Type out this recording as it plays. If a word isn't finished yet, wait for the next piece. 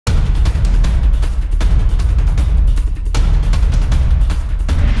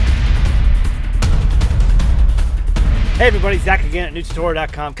Hey everybody, Zach again at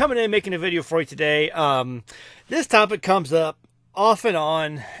newtutorial.com, coming in making a video for you today. This topic comes up off and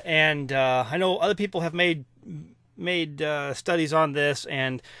on, and I know other people have made studies on this,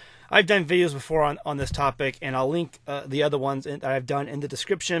 and I've done videos before on this topic, and I'll link the other ones that I've done in the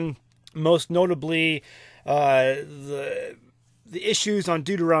description. Most notably, the issues on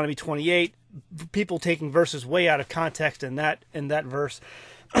Deuteronomy 28, people taking verses way out of context in that verse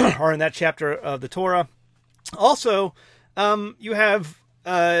or in that chapter of the Torah. Also, you have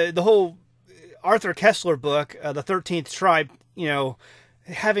the whole Arthur Kessler book, the 13th Tribe,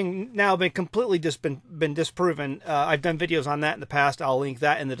 having now been completely been disproven. I've done videos on that in the past. I'll link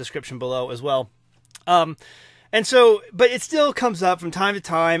that in the description below as well. And so, but it still comes up from time to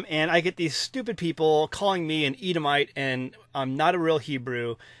time, and I get these stupid people calling me an Edomite, and I'm not a real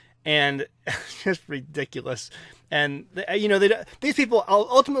Hebrew, and it's just ridiculous. And, these people,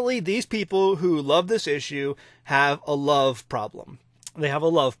 ultimately, these people who love this issue have a love problem. They have a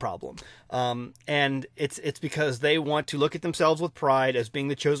love problem. And it's because they want to look at themselves with pride as being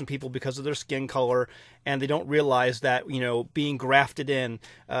the chosen people because of their skin color, and they don't realize that, being grafted in,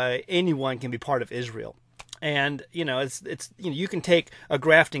 anyone can be part of Israel. And, you can take a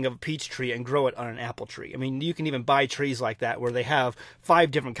grafting of a peach tree and grow it on an apple tree. I mean, you can even buy trees like that where they have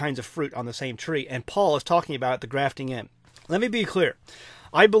 5 different kinds of fruit on the same tree. And Paul is talking about the grafting in. Let me be clear.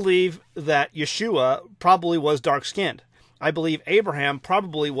 I believe that Yeshua probably was dark-skinned. I believe Abraham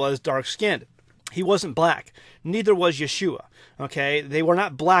probably was dark-skinned. He wasn't black. Neither was Yeshua. Okay, they were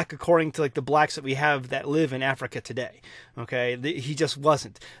not black according to the blacks that we have that live in Africa today. Okay, he just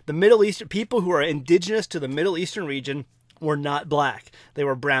wasn't. The Middle Eastern people who are indigenous to the Middle Eastern region were not black. They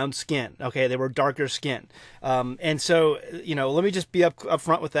were brown skin. Okay, they were darker skin. And so, let me just be up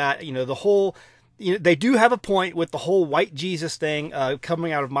front with that. The whole. They do have a point with the whole white Jesus thing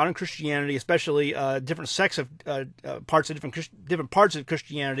coming out of modern Christianity, especially different sects of parts of different parts of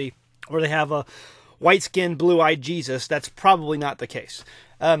Christianity, where they have a white-skinned, blue-eyed Jesus. That's probably not the case.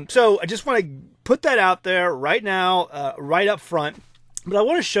 So I just want to put that out there right now, right up front. But I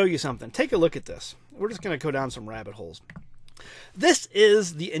want to show you something. Take a look at this. We're just going to go down some rabbit holes. This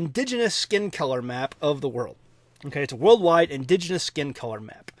is the indigenous skin color map of the world. Okay, it's a worldwide indigenous skin color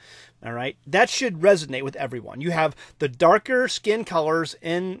map. All right, that should resonate with everyone. You have the darker skin colors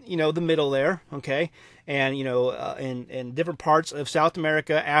in, the middle there, okay? And, in different parts of South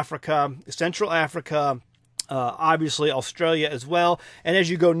America, Africa, Central Africa, obviously Australia as well. And as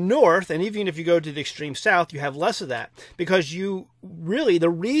you go north, and even if you go to the extreme south, you have less of that. Because the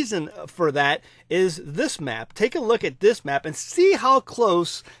reason for that is this map. Take a look at this map and see how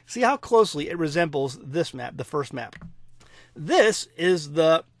closely it resembles this map, the first map. This is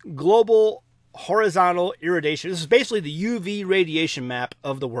the global horizontal irradiation. This is basically the UV radiation map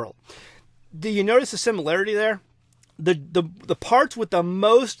of the world. Do you notice the similarity there? The parts with the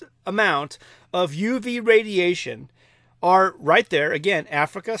most amount of UV radiation are right there. Again,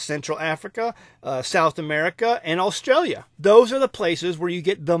 Africa, Central Africa, South America, and Australia. Those are the places where you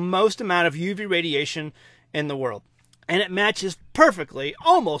get the most amount of UV radiation in the world. And it matches perfectly,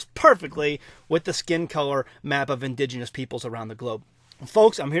 almost perfectly, with the skin color map of indigenous peoples around the globe.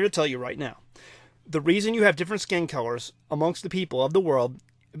 Folks, I'm here to tell you right now, the reason you have different skin colors amongst the people of the world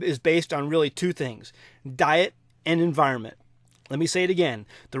is based on really 2 things: diet and environment. Let me say it again.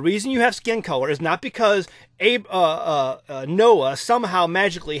 The reason you have skin color is not because Noah somehow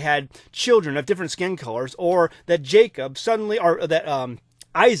magically had children of different skin colors, or that Jacob suddenly, or that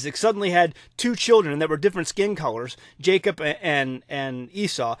Isaac suddenly had 2 children that were different skin colors, Jacob and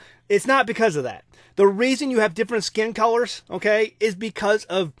Esau. It's not because of that. The reason you have different skin colors, okay, is because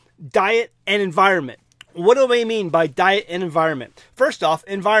of diet and environment. What do I mean by diet and environment? First off,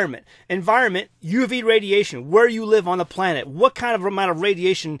 environment. Environment, UV radiation, where you live on the planet. What kind of amount of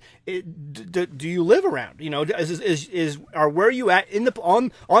radiation do you live around? Or where are you at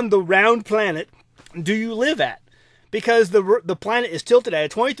on the round planet do you live at? Because the planet is tilted at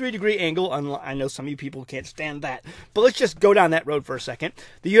a 23-degree angle. I know some of you people can't stand that, but let's just go down that road for a second.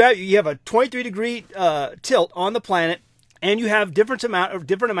 You have a 23-degree tilt on the planet, and you have different amount of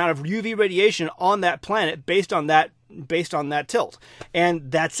UV radiation on that planet based on that tilt.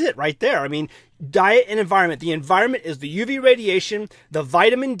 And that's it right there. I mean, diet and environment. The environment is the UV radiation, the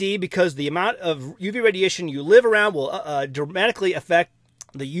vitamin D, because the amount of UV radiation you live around will dramatically affect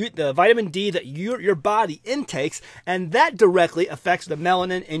the vitamin D that your body intakes, and that directly affects the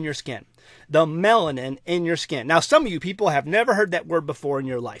melanin in your skin. The melanin in your skin. Now, some of you people have never heard that word before in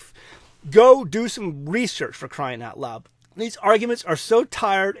your life. Go do some research, for crying out loud. These arguments are so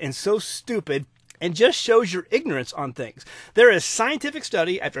tired and so stupid and just shows your ignorance on things. There is scientific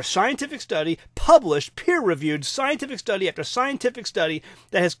study after scientific study, published, peer-reviewed scientific study after scientific study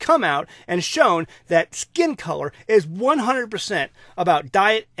that has come out and shown that skin color is 100% about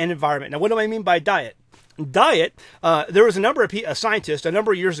diet and environment. Now, what do I mean by diet? Diet, there was a number of scientists a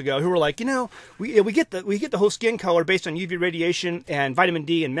number of years ago who were like, we get the whole skin color based on UV radiation and vitamin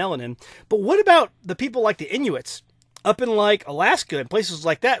D and melanin, but what about the people like the Inuits up in like Alaska and places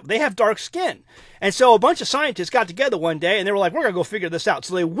like that? They have dark skin. And so a bunch of scientists got together one day and they were like, we're going to go figure this out.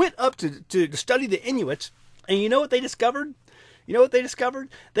 So they went up to study the Inuits, and you know what they discovered? You know what they discovered?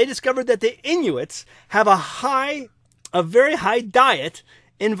 They discovered that the Inuits have a very high diet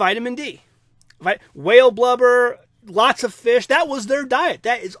in vitamin D. Whale blubber, lots of fish, that was their diet.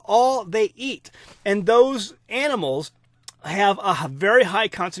 That is all they eat. And those animals have a very high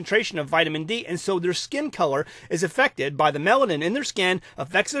concentration of vitamin D, and so their skin color is affected by the melanin in their skin,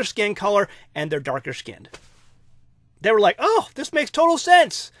 affects their skin color, and they're darker skinned. They were like, oh, this makes total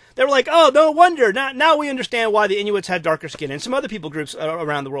sense. They were like, oh, no wonder. Now we understand why the Inuits had darker skin, and some other people groups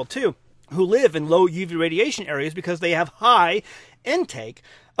around the world too, who live in low UV radiation areas because they have high intake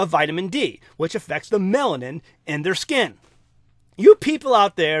of vitamin D, which affects the melanin in their skin. You people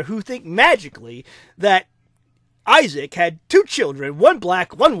out there who think magically that Isaac had 2 children, one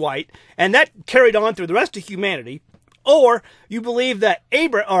black, one white, and that carried on through the rest of humanity, or you believe that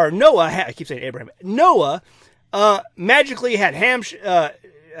Noah magically had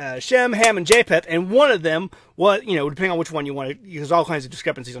Shem, Ham, and Japheth, and one of them was, depending on which one you want to, there's all kinds of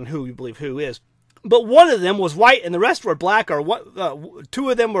discrepancies on who you believe who is. But one of them was white and the rest were black, or 2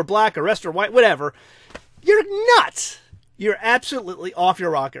 of them were black, the rest are white, whatever. You're nuts. You're absolutely off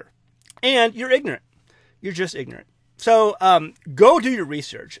your rocker. And you're ignorant. You're just ignorant. So go do your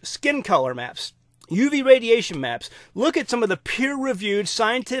research. Skin color maps, UV radiation maps. Look at some of the peer-reviewed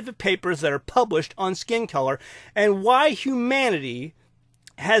scientific papers that are published on skin color and why humanity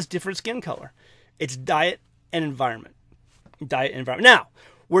has different skin color. It's diet and environment. Diet and environment. Now,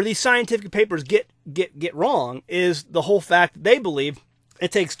 where these scientific papers get wrong is the whole fact that they believe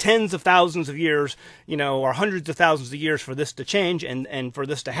it takes tens of thousands of years, or hundreds of thousands of years for this to change and for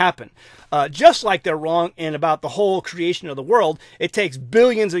this to happen. Just like they're wrong in about the whole creation of the world, it takes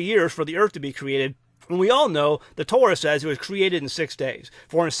billions of years for the earth to be created. And we all know the Torah says it was created in 6 days.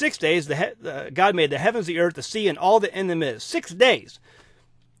 For in 6 days, God made the heavens, the earth, the sea, and all that in them is. 6 days.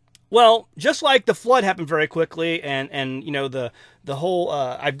 Well, just like the flood happened very quickly, and the whole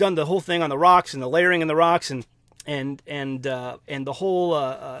I've done the whole thing on the rocks and the layering in the rocks, and the whole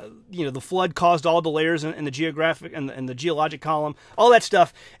the flood caused all the layers in the geographic and the geologic column, all that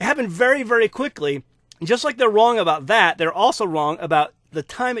stuff. It happened very, very quickly. And just like they're wrong about that, they're also wrong about the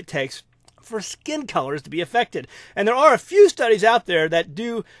time it takes for skin colors to be affected. And there are a few studies out there that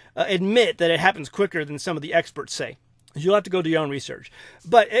do admit that it happens quicker than some of the experts say. You'll have to go do your own research,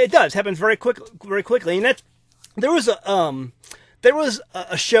 but it does happen very quickly. And there was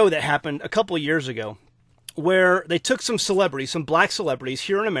a show that happened a couple of years ago where they took some celebrities, some black celebrities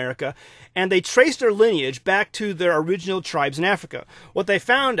here in America, and they traced their lineage back to their original tribes in Africa. What they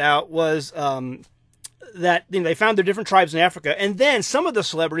found out was that they found their different tribes in Africa, and then some of the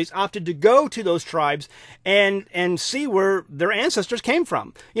celebrities opted to go to those tribes and see where their ancestors came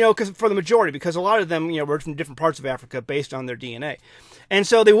from. Because for the majority, because a lot of them were from different parts of Africa based on their DNA. And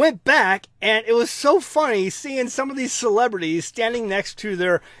so they went back, and it was so funny seeing some of these celebrities standing next to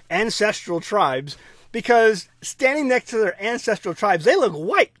their ancestral tribes, because standing next to their ancestral tribes, they look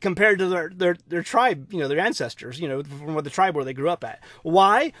white compared to their tribe, their ancestors, from the tribe where they grew up at.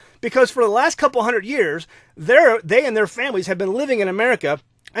 Why? Because for the last couple hundred years, they and their families have been living in America,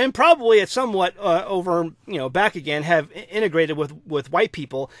 and probably at somewhat back again have integrated with white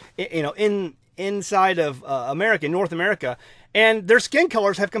people, inside of America, North America, and their skin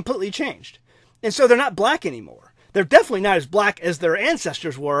colors have completely changed. And so they're not black anymore. They're definitely not as black as their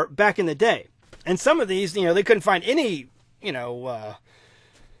ancestors were back in the day. And some of these, they couldn't find any,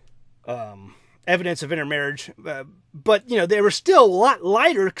 evidence of intermarriage, but they were still a lot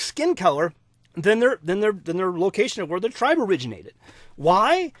lighter skin color than their location of where their tribe originated.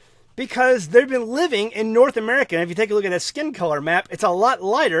 Why? Because they've been living in North America. And if you take a look at that skin color map, it's a lot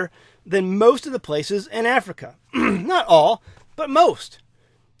lighter than most of the places in Africa. Not all, but most.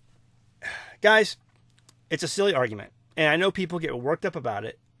 Guys, it's a silly argument, and I know people get worked up about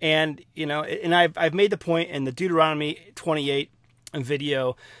it. And, and I've made the point in the Deuteronomy 28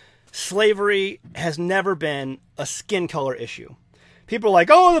 video, slavery has never been a skin color issue. People are like,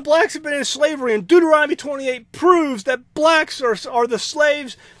 oh, the blacks have been in slavery, and Deuteronomy 28 proves that blacks are the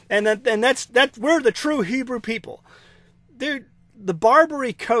slaves, and that's we're the true Hebrew people. Dude, the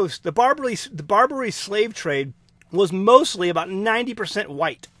Barbary coast, the Barbary slave trade was mostly about 90%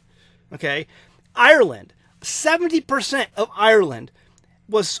 white. Okay, Ireland, 70% of Ireland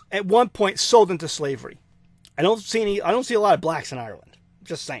was at one point sold into slavery. I don't see a lot of blacks in Ireland.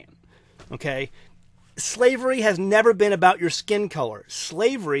 Just saying. Okay, slavery has never been about your skin color.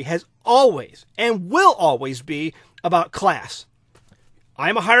 Slavery has always and will always be about class.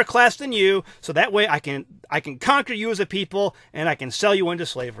 I'm a higher class than you, so that way I can conquer you as a people and I can sell you into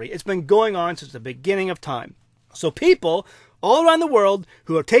slavery. It's been going on since the beginning of time. So people all around the world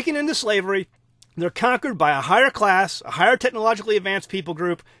who are taken into slavery, they're conquered by a higher class, a higher technologically advanced people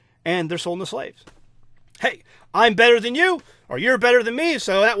group, and they're sold into slaves. Hey, I'm better than you, or you're better than me,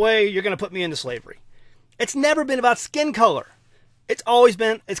 so that way you're going to put me into slavery. It's never been about skin color. It's always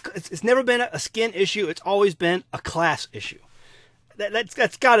been, it's never been a skin issue. It's always been a class issue.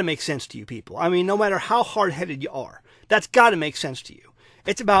 That's got to make sense to you people. I mean, no matter how hard-headed you are, that's got to make sense to you.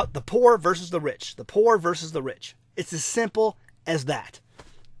 It's about the poor versus the rich. The poor versus the rich. It's as simple as that.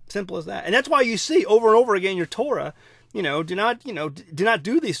 Simple as that. And that's why you see over and over again your Torah, do not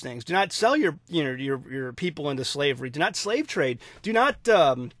do these things. Do not sell your people into slavery. Do not slave trade. Do not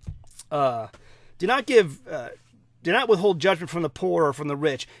withhold judgment from the poor or from the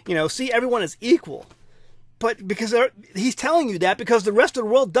rich. See everyone as equal. But because he's telling you that because the rest of the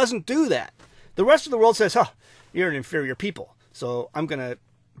world doesn't do that. The rest of the world says, you're an inferior people. So I'm going to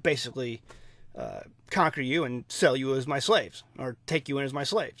basically conquer you and sell you as my slaves or take you in as my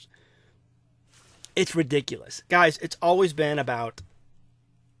slaves. It's ridiculous. Guys, it's always been about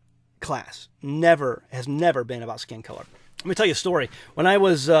class. Has never been about skin color. Let me tell you a story. When I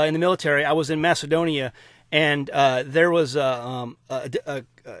was in the military, I was in Macedonia, and there was a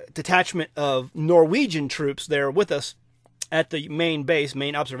detachment of Norwegian troops there with us at the main base,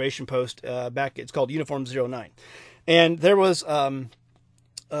 main observation post back. It's called Uniform 09. And there was a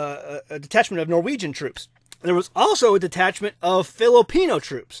detachment of Norwegian troops. There was also a detachment of Filipino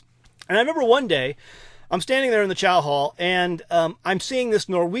troops. And I remember one day, I'm standing there in the chow hall, and I'm seeing this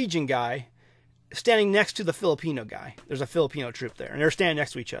Norwegian guy standing next to the Filipino guy. There's a Filipino troop there, and they're standing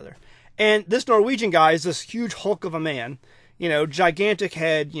next to each other. And this Norwegian guy is this huge hulk of a man, gigantic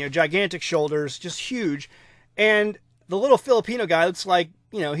head, gigantic shoulders, just huge. And the little Filipino guy looks like,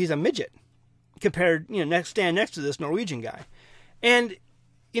 he's a midget compared, stand next to this Norwegian guy. And,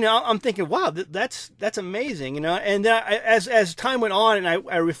 I'm thinking, wow, that's amazing, And then as time went on and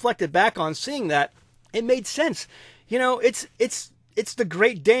I reflected back on seeing that, it made sense. It's the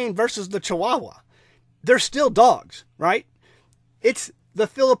Great Dane versus the Chihuahua. They're still dogs, right? It's the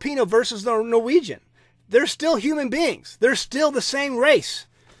Filipino versus the Norwegian. They're still human beings. They're still the same race.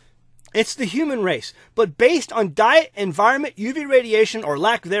 It's the human race. But based on diet, environment, UV radiation, or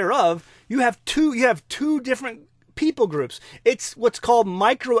lack thereof, you have two different people groups. It's what's called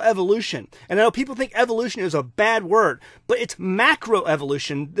microevolution. And I know people think evolution is a bad word, but it's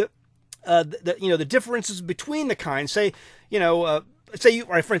macroevolution. The differences between the kinds. Say, for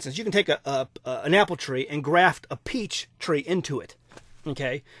instance, you can take an apple tree and graft a peach tree into it.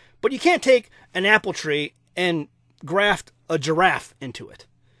 Okay, but you can't take an apple tree and graft a giraffe into it.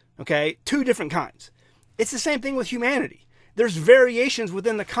 Okay, two different kinds. It's the same thing with humanity. There's variations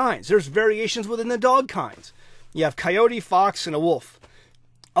within the kinds. There's variations within the dog kinds. You have coyote, fox, and a wolf.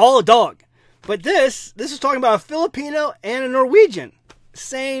 All a dog. But this is talking about a Filipino and a Norwegian.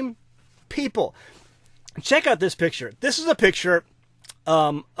 Same people. Check out this picture. This is a picture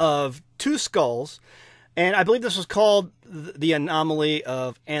of two skulls. And I believe this was called the anomaly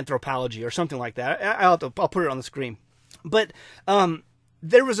of anthropology or something like that. I'll put it on the screen. But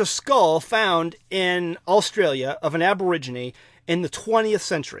there was a skull found in Australia of an Aborigine in the 20th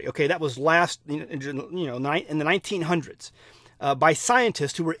century. Okay, that was in the 1900s by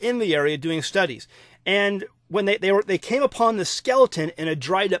scientists who were in the area doing studies. And when they came upon the skeleton in a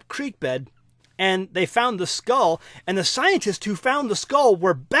dried up creek bed, and they found the skull, and the scientists who found the skull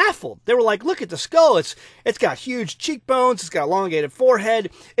were baffled. They were like, look at the skull. It's got huge cheekbones. It's got elongated forehead.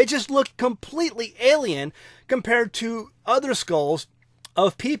 It just looked completely alien compared to other skulls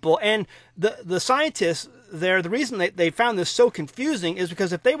of people. And the scientists there, the reason they found this so confusing is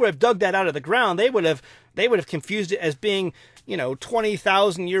because if they would have dug that out of the ground, they would have confused it as being,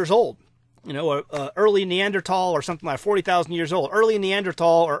 20,000 years old. Early Neanderthal or something like 40,000 years old, early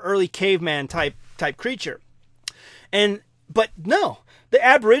Neanderthal or early caveman type creature. But no, the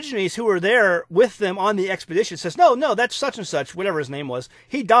Aborigines who were there with them on the expedition says, no, that's such and such, whatever his name was.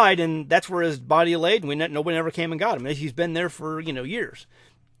 He died, and that's where his body laid, and nobody ever came and got him. He's been there for, years.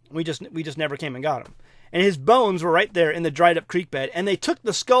 We just never came and got him. and his bones were right there in the dried up creek bed, and they took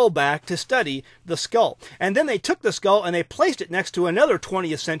the skull back to study the skull. And then they took the skull and they placed it next to another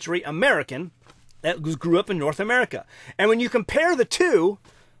 20th century American that grew up in North America. And when you compare the two,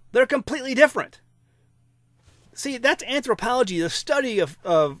 they're completely different. See, that's anthropology, the study of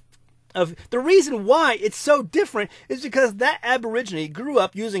the reason why it's so different is because that Aborigine grew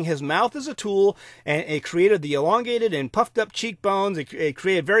up using his mouth as a tool, and it created the elongated and puffed up cheekbones. It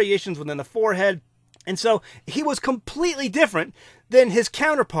created variations within the forehead. And so he was completely different than his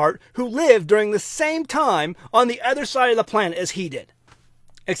counterpart who lived during the same time on the other side of the planet as he did.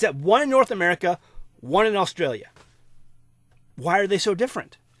 Except one in North America, one in Australia. Why are they so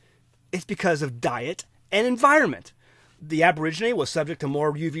different? It's because of diet and environment. The Aborigine was subject to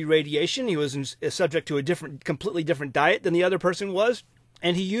more UV radiation. He was subject to a completely different diet than the other person was.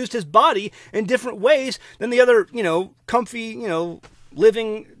 And he used his body in different ways than the other, comfy,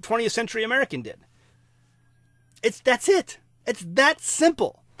 living 20th century American did. That's it. It's that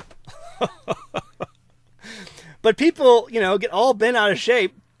simple. But people, get all bent out of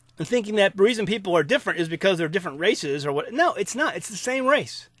shape and thinking that the reason people are different is because they're different races or what. No, it's not. It's the same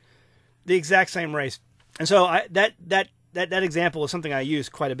race. The exact same race. And so that example is something I use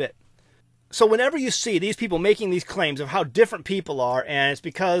quite a bit. So whenever you see these people making these claims of how different people are, and it's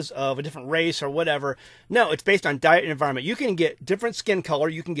because of a different race or whatever, no, it's based on diet and environment. You can get different skin color,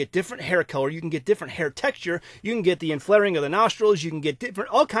 you can get different hair color, you can get different hair texture, you can get the inflaring of the nostrils, you can get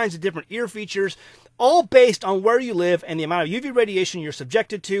all kinds of different ear features, all based on where you live and the amount of UV radiation you're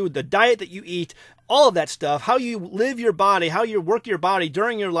subjected to, the diet that you eat, all of that stuff, how you live your body, how you work your body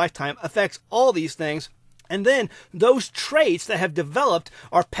during your lifetime affects all these things. And then those traits that have developed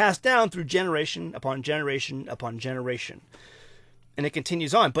are passed down through generation upon generation upon generation. And it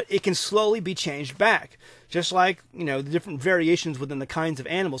continues on, but it can slowly be changed back. Just like, the different variations within the kinds of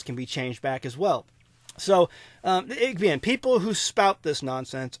animals can be changed back as well. So, again, people who spout this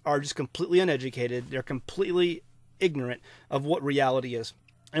nonsense are just completely uneducated. They're completely ignorant of what reality is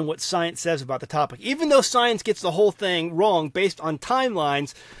and what science says about the topic. Even though science gets the whole thing wrong based on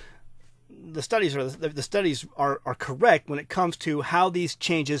timelines, the studies are correct when it comes to how these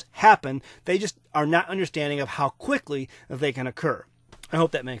changes happen. They just are not understanding of how quickly they can occur. I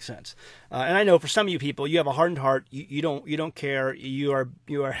hope that makes sense. And I know for some of you people, you have a hardened heart. You don't care. You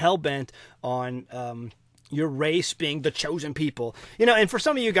are hell bent on your race being the chosen people. And for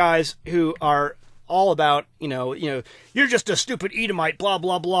some of you guys who are all about, you're just a stupid Edomite, blah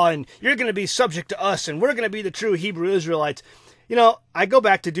blah blah, and you're going to be subject to us, and we're going to be the true Hebrew Israelites. I go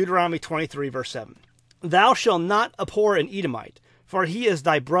back to Deuteronomy 23, verse 7. Thou shalt not abhor an Edomite, for he is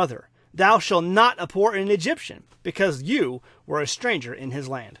thy brother. Thou shalt not abhor an Egyptian, because you were a stranger in his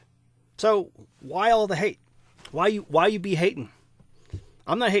land. So, why all the hate? Why you be hating?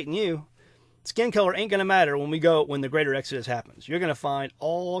 I'm not hating you. Skin color ain't going to matter when the greater Exodus happens. You're going to find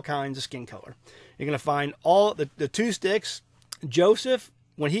all kinds of skin color. You're going to find all the two sticks. Joseph,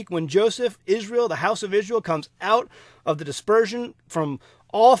 when Joseph, Israel, the house of Israel comes out of the dispersion from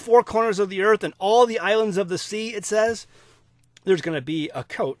all four corners of the earth and all the islands of the sea, it says, there's going to be a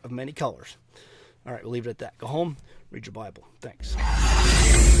coat of many colors. All right, we'll leave it at that. Go home, read your Bible. Thanks.